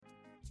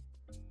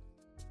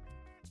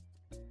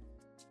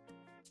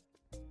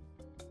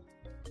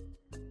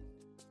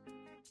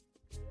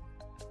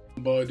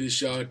Somebody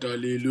shout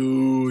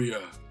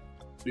hallelujah.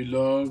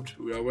 Beloved,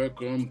 we are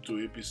welcome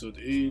to episode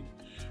 8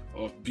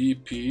 of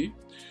BP.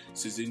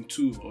 Season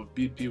 2 of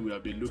BP, we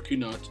have been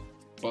looking at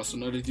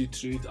personality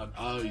traits and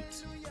how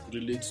it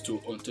relates to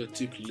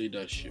authentic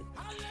leadership.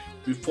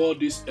 Before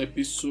this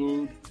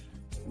episode,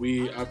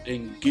 we have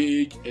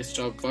engaged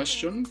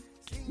extraversion,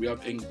 we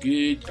have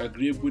engaged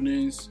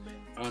agreeableness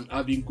and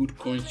having good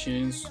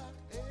conscience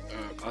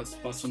as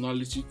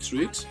personality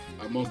traits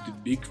among the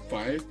big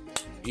 5.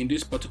 In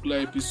this particular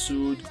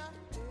episode,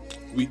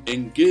 we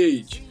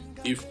engage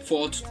a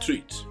fourth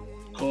trait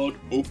called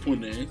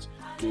openness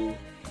to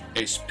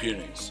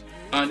experience.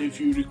 And if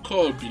you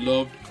recall,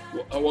 beloved,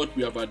 what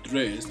we have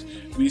addressed,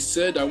 we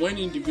said that when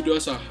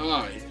individuals are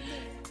high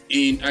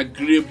in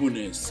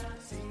agreeableness,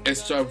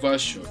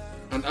 extraversion,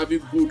 and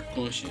having good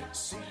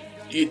conscience,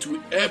 it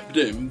will help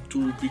them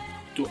to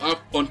have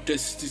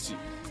authenticity.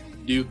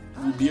 They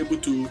will be able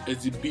to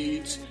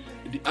exhibit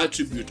the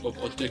attribute of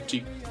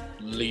authentic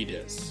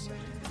leaders.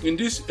 In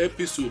this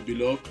episode,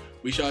 beloved,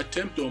 we shall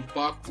attempt to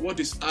unpack what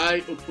is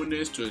high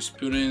openness to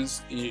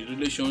experience in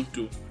relation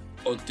to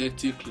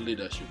authentic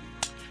leadership.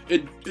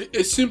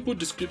 A simple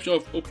description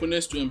of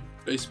openness to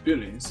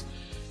experience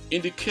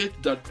indicates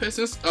that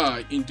persons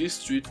high in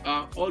this trait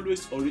are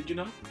always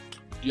original,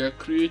 they are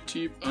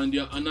creative, and they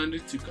are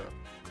analytical.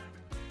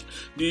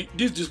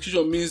 This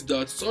description means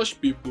that such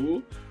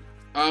people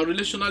are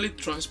relationally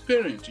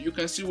transparent. You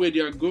can see where they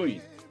are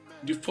going.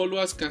 The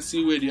followers can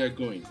see where they are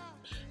going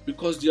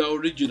because they are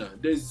original.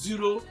 There's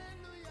zero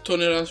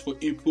tolerance for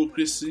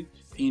hypocrisy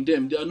in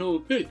them. They are not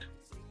opaque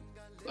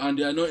and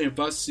they are not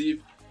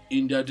invasive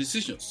in their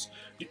decisions.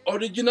 The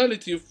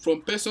originality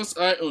from persons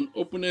high on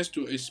openness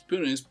to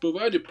experience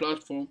provide a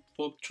platform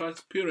for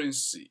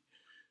transparency.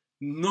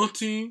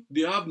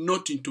 They have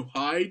nothing to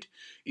hide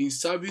in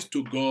service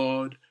to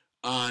God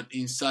and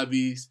in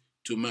service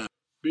to man.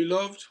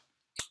 Beloved,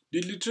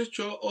 the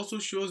literature also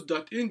shows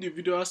that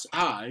individuals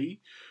high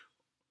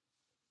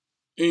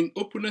in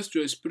openness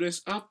to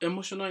experience have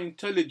emotional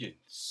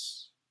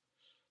intelligence.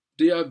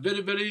 They are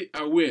very, very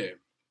aware.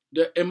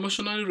 They are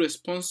emotionally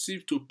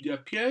responsive to their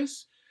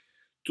peers,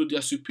 to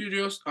their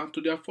superiors, and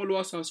to their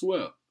followers as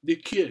well. They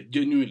care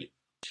genuinely.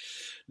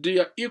 They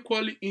are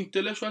equally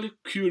intellectually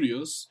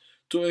curious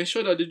to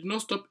ensure that they do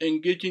not stop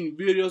engaging in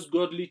various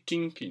godly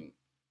thinking.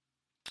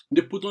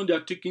 They put on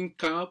their thinking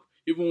cap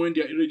even when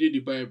they are reading the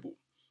Bible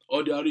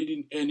or they are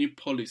reading any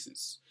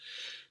policies.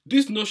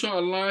 This notion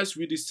aligns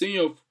with the saying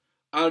of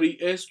Harry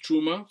S.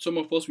 Truman. Some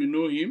of us will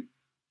know him.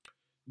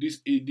 This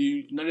is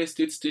the United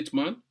States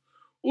statesman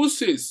who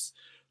says,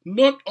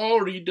 "Not all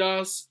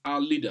readers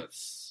are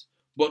leaders,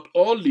 but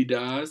all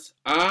leaders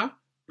are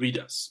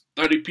readers."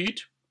 I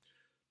repeat,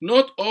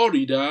 not all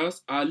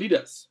readers are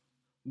leaders,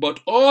 but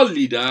all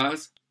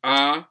leaders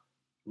are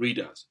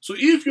readers. So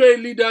if you're a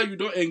leader, you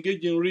don't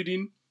engage in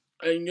reading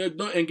and you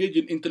don't engage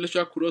in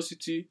intellectual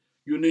curiosity,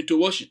 you need to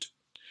watch it.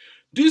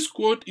 This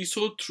quote is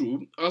so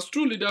true, as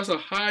true leaders are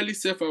highly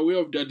self-aware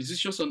of their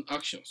decisions and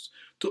actions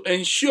to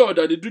ensure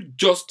that they do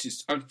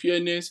justice and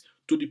fairness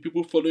to the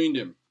people following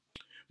them.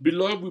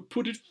 Beloved, we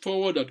put it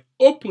forward that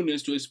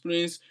openness to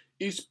experience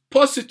is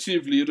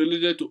positively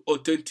related to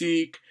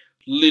authentic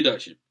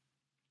leadership.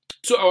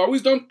 So our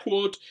wisdom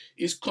quote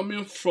is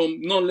coming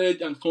from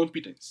knowledge and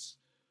competence.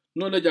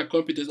 Knowledge and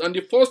competence. And the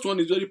first one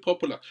is very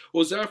popular.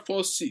 Hosea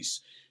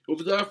 4:6.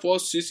 Hosea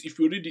 4:6, if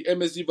you read the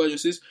MSD version,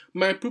 says,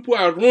 "My people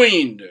are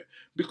ruined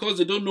because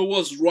they don't know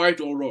what's right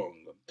or wrong.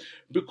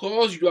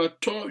 Because you have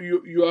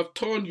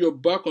turned your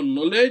back on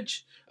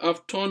knowledge,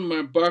 I've turned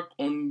my back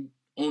on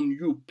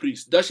you,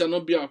 priest. That shall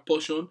not be our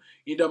portion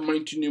in the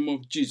mighty name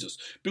of Jesus.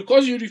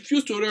 Because you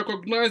refuse to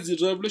recognize the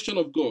revelation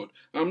of God,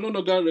 I'm no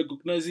longer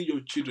recognizing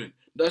your children.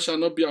 That shall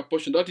not be our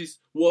portion." That is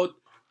what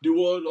the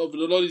word of the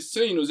Lord is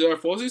saying in Hosea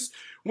 4:6.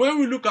 When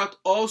we look at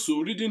also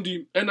reading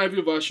the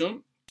NIV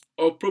version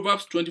of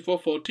Proverbs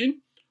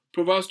 24:14,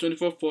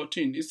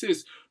 it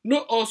says, "Know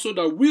also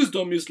that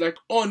wisdom is like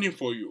honey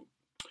for you.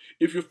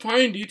 If you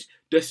find it,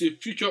 there's a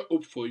future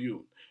hope for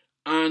you,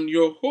 and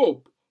your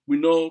hope will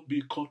not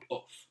be cut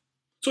off."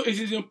 So it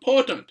is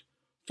important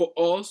for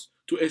us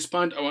to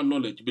expand our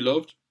knowledge,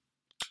 beloved.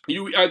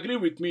 You will agree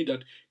with me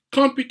that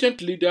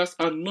competent leaders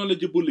are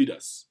knowledgeable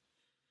leaders.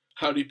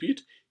 I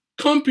repeat,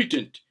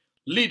 competent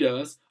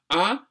leaders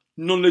are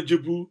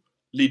knowledgeable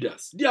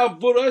leaders. They are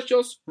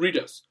voracious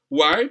readers.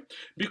 Why?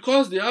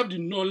 Because they have the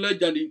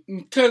knowledge and the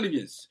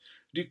intelligence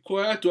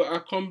required to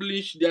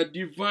accomplish their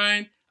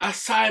divine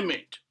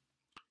assignment.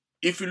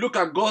 If you look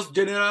at God's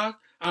general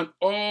and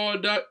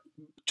other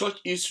church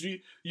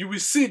history, you will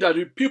see that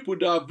the people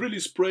that have really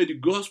spread the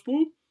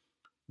gospel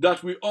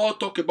that we all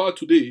talk about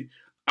today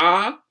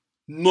are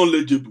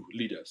knowledgeable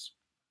leaders.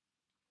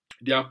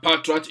 They are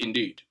patriots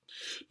indeed.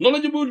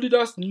 Knowledgeable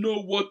leaders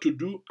know what to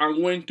do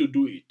and when to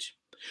do it.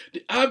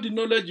 They have the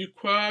knowledge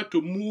required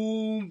to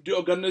move the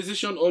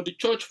organization or the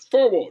church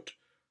forward,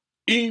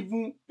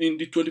 even in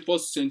the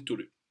 21st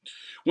century.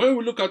 When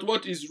we look at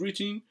what is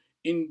written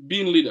in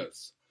Being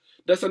Leaders,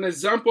 there's an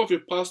example of a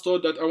pastor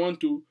that I want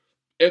to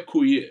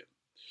echo here.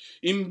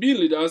 In Be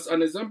Leaders,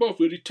 an example of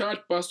a retired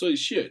pastor is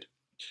shared.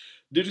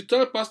 The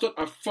retired pastor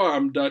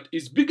affirmed that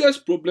his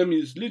biggest problem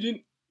in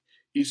leading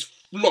his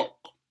flock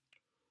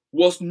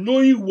was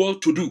knowing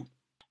what to do.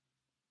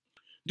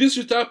 This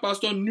retired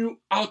pastor knew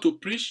how to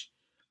preach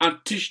and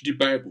teach the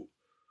Bible,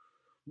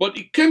 but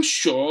he came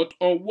short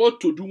on what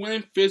to do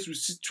when faced with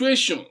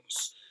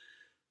situations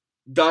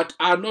that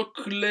are not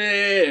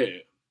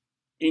clear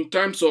in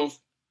terms of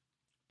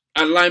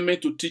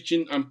alignment to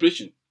teaching and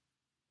preaching.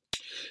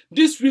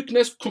 This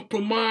weakness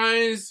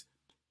compromised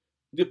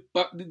the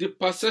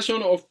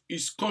perception of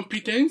his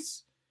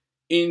competence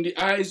in the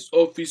eyes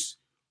of his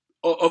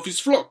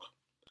flock,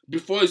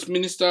 before his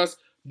ministers,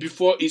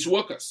 before his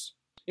workers.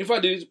 In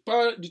fact, the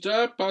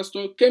retired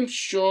pastor came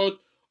short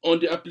on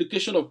the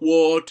application of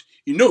what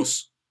he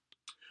knows.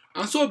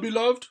 And so,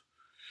 beloved,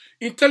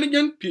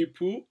 intelligent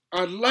people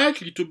are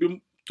likely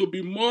to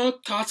be more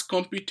task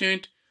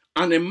competent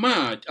and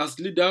emerge as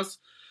leaders.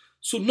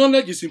 So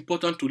knowledge is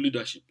important to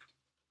leadership.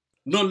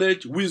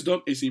 Knowledge,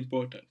 wisdom is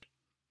important.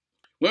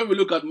 When we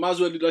look at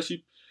Maslow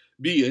leadership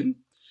being,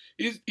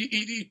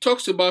 it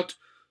talks about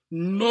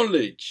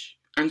knowledge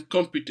and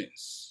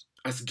competence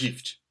as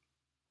gift.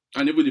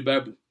 And even the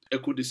Bible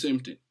echo the same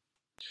thing.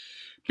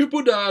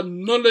 People that are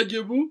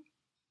knowledgeable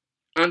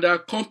and are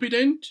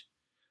competent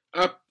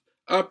are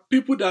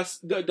people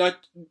that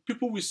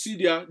people will see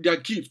their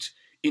gift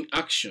in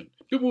action.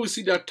 People will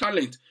see their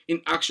talent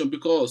in action,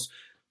 because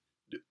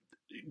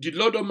the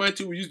Lord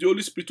Almighty will use the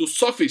Holy Spirit to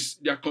surface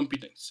their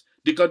competence.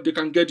 They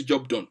can get the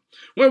job done.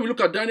 When we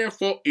look at Daniel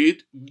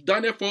 4:8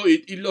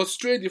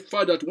 illustrates the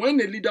fact that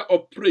when a leader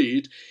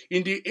operates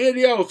in the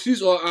area of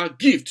his or her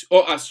gift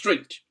or her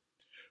strength,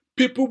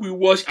 people will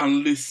watch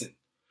and listen.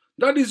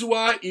 That is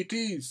why it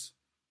is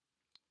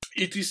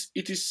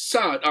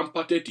sad and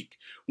pathetic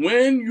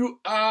when you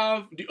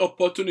have the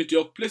opportunity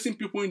of placing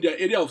people in their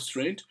area of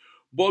strength,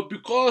 but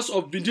because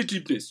of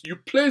vindictiveness, you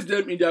place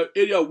them in their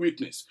area of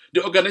weakness.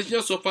 The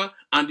organization suffer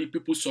and the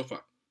people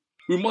suffer.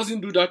 We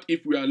mustn't do that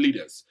if we are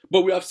leaders,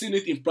 but we have seen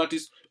it in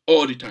practice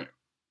all the time.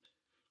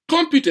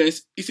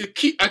 Competence is a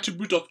key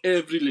attribute of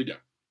every leader.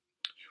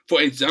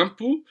 For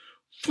example,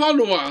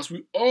 followers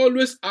will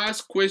always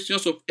ask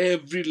questions of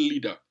every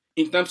leader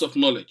in terms of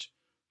knowledge.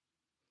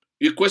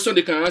 A question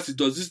they can ask is,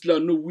 does this leader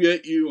know where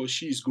he or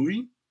she is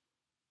going?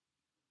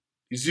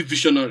 Is he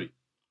visionary?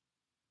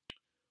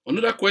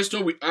 Another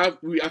question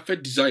we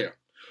affect desire.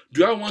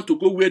 Do I want to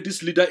go where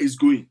this leader is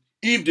going,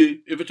 if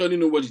they eventually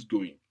know what is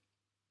going?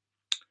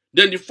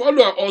 Then the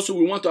follower also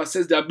will want to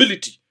assess the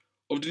ability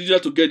of the leader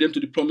to get them to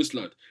the promised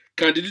land.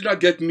 Can the leader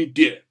get me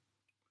there?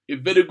 A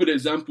very good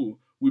example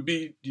will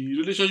be the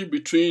relationship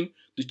between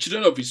the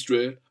children of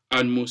Israel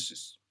and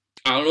Moses,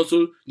 and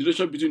also the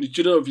relationship between the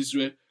children of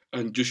Israel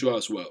and Joshua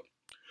as well.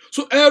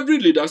 So every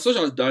leader, such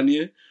as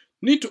Daniel,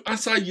 need to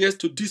answer yes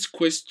to this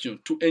question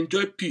to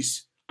enjoy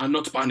peace and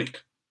not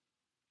panic,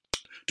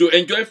 to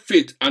enjoy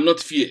faith and not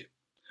fear,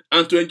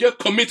 and to enjoy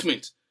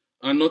commitment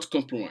and not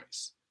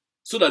compromise,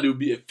 so that they will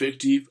be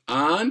effective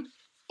and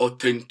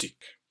authentic.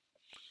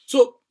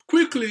 So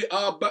quickly,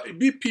 our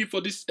BP for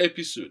this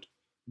episode,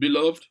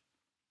 beloved,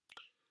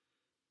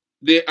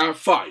 there are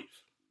 5.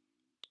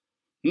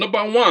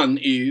 Number 1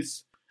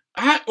 is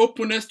high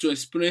openness to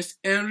experience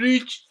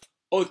enrich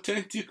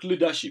authentic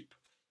leadership.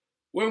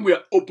 When we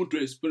are open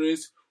to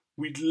experience,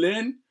 we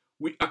learn,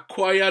 we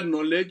acquire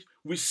knowledge,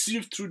 we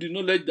sift through the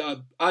knowledge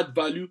that add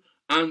value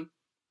and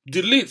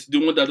delete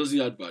the one that doesn't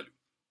add value.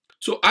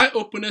 So high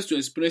openness to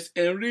experience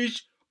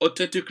enrich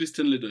authentic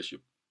Christian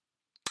leadership.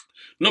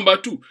 Number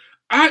 2,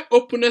 high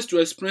openness to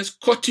experience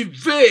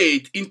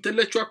cultivate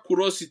intellectual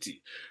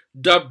curiosity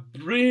that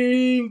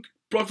bring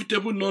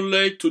profitable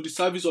knowledge to the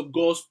service of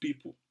God's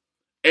people,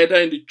 either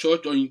in the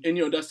church or in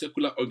any other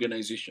secular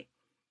organization.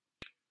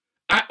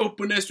 High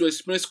openness to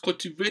experience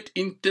cultivate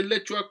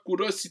intellectual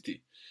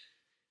curiosity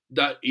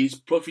that is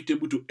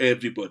profitable to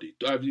everybody,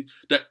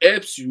 that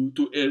helps you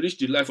to enrich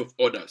the life of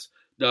others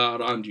that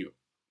are around you.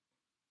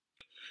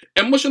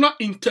 Emotional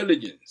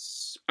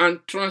intelligence and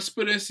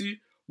transparency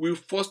will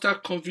foster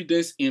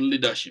confidence in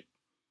leadership.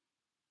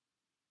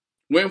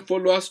 When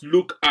followers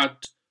look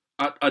at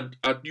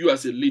you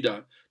as a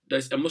leader that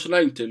is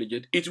emotionally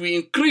intelligent, it will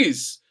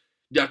increase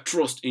their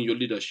trust in your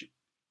leadership.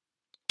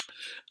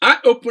 High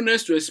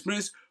openness to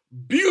experience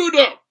build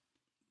up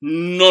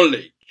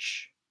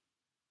knowledge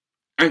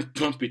and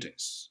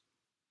competence.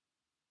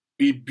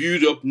 We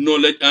build up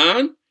knowledge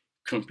and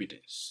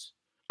competence.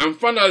 And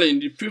finally, in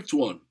the 5th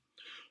one,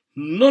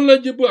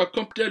 knowledgeable and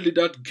competent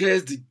leader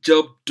gets the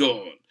job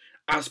done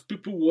as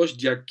people watch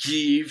their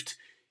gift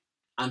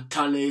and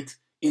talent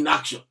in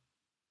action.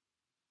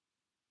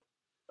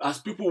 As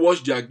people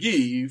watch their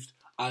gift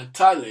and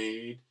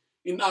talent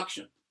in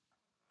action.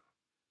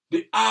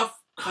 They have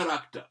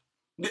character,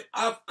 they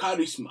have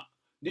charisma,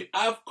 they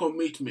have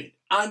commitment,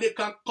 and they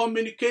can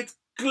communicate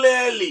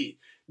clearly.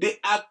 They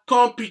are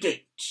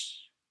competent.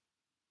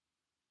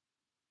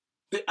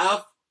 They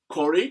have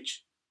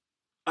courage,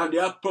 and they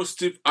have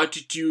positive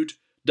attitude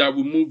that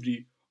will move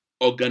the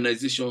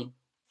organization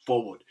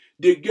forward.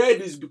 They get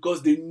this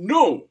because they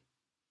know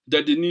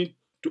that they need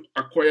to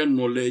acquire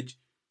knowledge,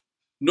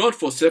 not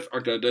for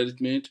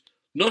self-aggrandizement,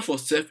 not for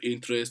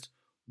self-interest,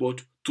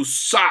 but to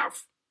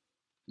serve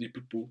the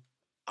people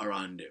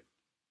around them.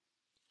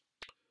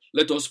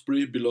 Let us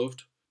pray,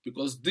 beloved,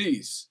 because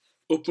this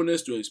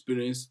openness to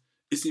experience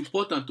is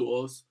important to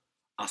us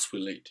as we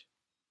lead.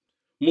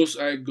 Most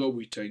High God,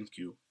 we thank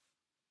you.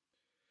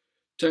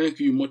 Thank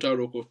you, immortal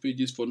Rock of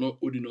Ages, for not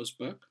holding us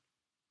back.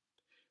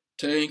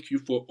 Thank you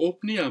for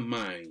opening our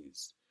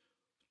minds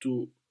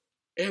to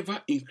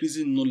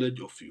ever-increasing knowledge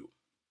of you.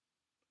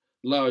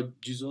 Lord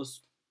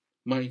Jesus,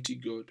 mighty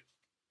God,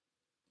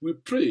 we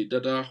pray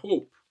that our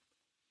hope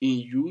in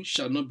you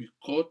shall not be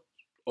cut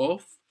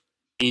off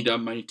in the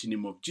mighty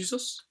name of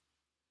Jesus.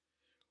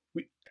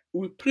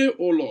 We pray,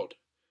 O Lord,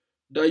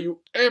 that you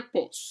help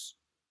us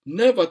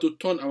never to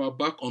turn our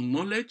back on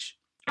knowledge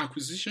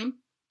acquisition.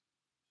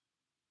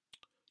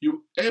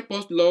 You help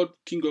us, Lord,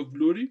 King of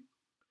Glory,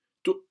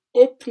 to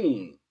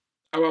open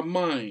our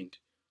mind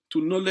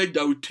to knowledge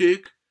that will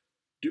take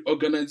the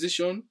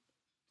organization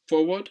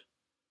forward,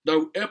 that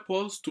will help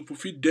us to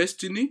fulfill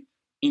destiny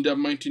in the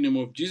mighty name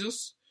of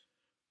Jesus.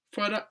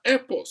 Father,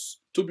 help us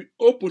to be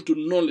open to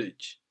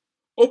knowledge,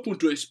 open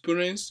to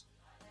experience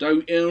that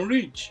will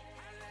enrich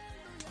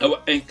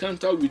our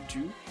encounter with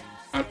you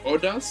and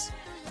others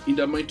in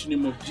the mighty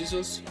name of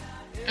Jesus.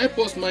 Help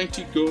us,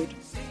 mighty God,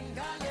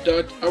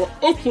 that our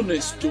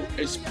openness to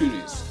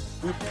experience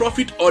will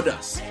profit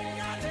others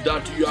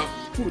that you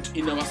have put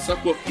in our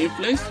circle of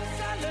influence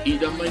in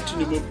the mighty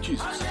name of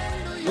Jesus.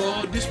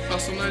 Lord, this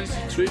personality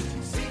trait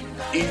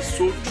is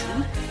so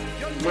true.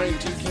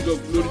 Mighty King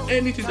of Glory,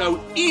 anything that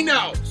will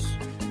in-house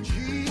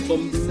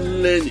from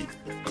learning,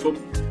 from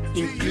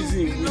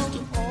increasing in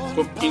wisdom,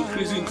 from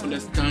increasing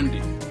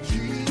understanding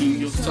in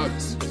your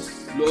service,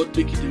 Lord,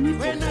 take it away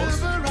from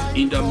us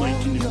in the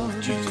mighty name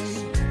of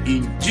Jesus.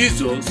 In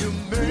Jesus'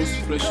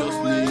 most precious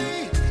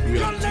name,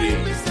 we are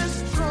praying.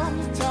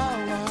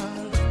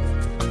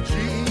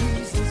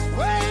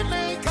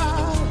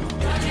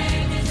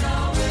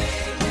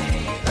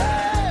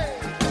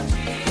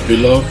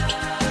 Beloved,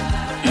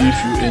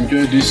 if you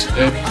enjoyed this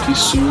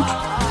episode,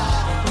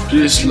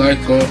 please like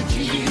us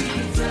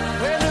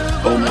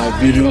on our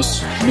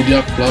various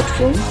media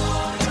platforms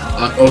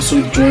and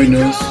also join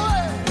us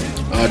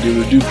at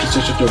the Redeemed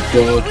Christian Church of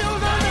God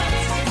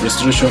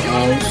Restoration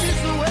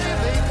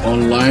House,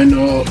 online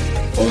or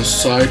on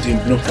site in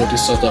Bloemfontein,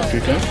 South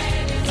Africa.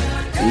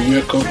 We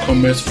welcome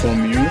comments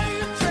from you.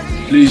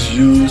 Please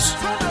use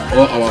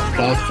all our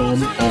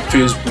platforms on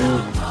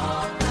Facebook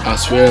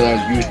as well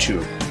as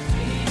YouTube.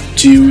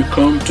 Till we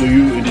come to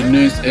you in the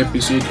next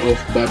episode of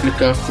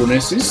Biblical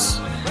Phronesis,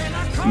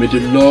 may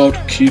the Lord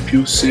keep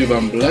you safe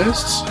and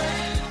blessed.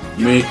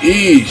 May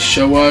He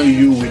shower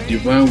you with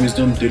divine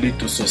wisdom daily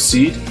to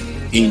succeed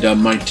in the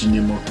mighty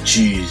name of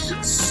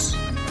Jesus.